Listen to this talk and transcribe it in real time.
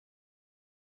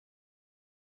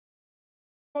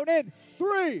In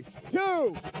 3, 2,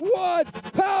 1,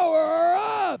 power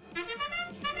up!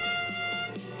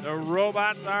 The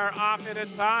robots are off in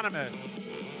autonomous.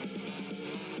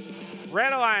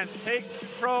 Red Alliance takes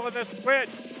control of the switch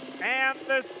and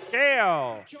the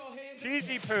scale.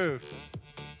 Cheesy Poof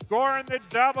scoring the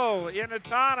double in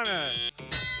autonomous.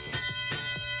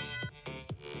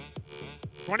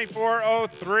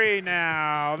 24:03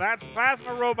 now. That's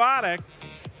Plasma Robotics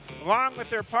along with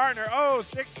their partner. Oh,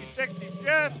 60-60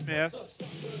 just missed.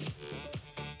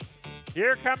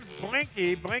 Here comes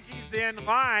Blinky. Blinky's in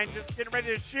line, just getting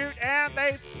ready to shoot, and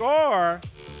they score.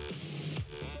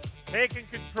 Taking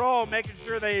control, making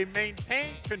sure they maintain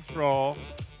control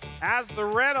as the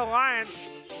Red Alliance,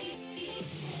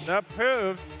 the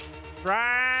Poofs,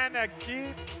 trying to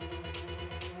keep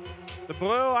the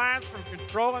Blue Alliance from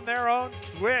controlling their own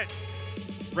switch.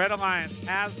 Red Alliance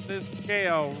has this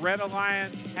scale. Red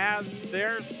Alliance has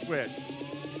their switch.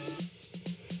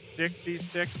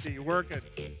 60-60 working.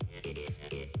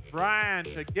 Trying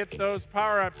to get those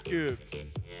power-up cubes.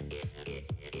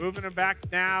 Moving them back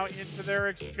now into their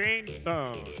exchange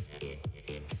zone.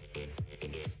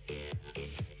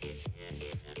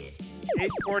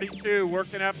 842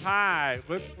 working up high.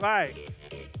 Looks like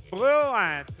Blue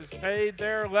Alliance has paid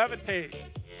their levitate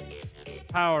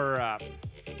power-up.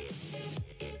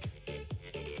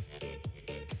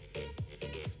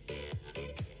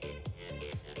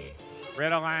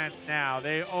 Red Alliance now,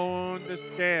 they own the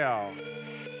scale.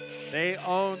 They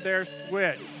own their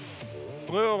switch.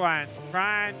 Blue Alliance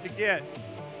trying to get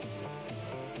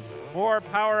more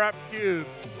power-up cubes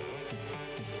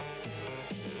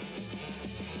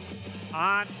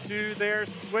onto their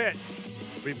switch.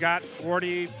 We've got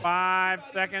 45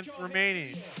 seconds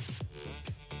remaining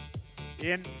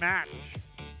in match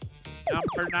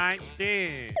number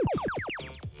 19.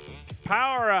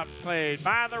 Power-up played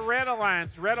by the Red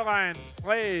Alliance. Red Alliance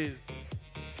plays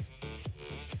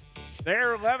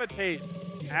their levitate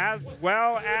as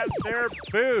well as their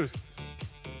boost.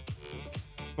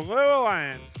 Blue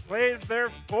Alliance plays their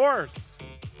force.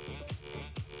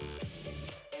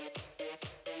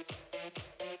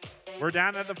 We're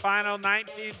down to the final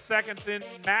 19 seconds in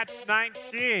match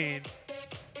 19.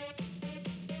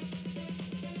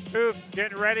 Poof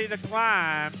getting ready to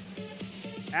climb.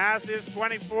 As is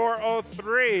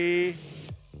 24:03.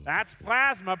 That's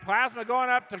Plasma. Plasma going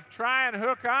up to try and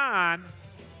hook on.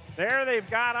 There they've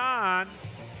got on.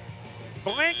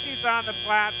 Blinky's on the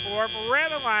platform.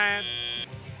 Red Alliance.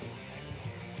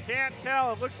 Can't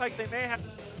tell. It looks like they may have.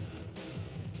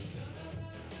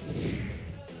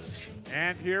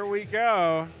 And here we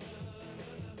go.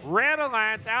 Red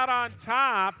Alliance out on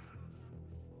top.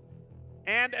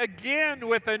 And again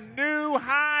with a new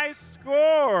high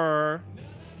score.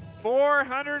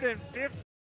 450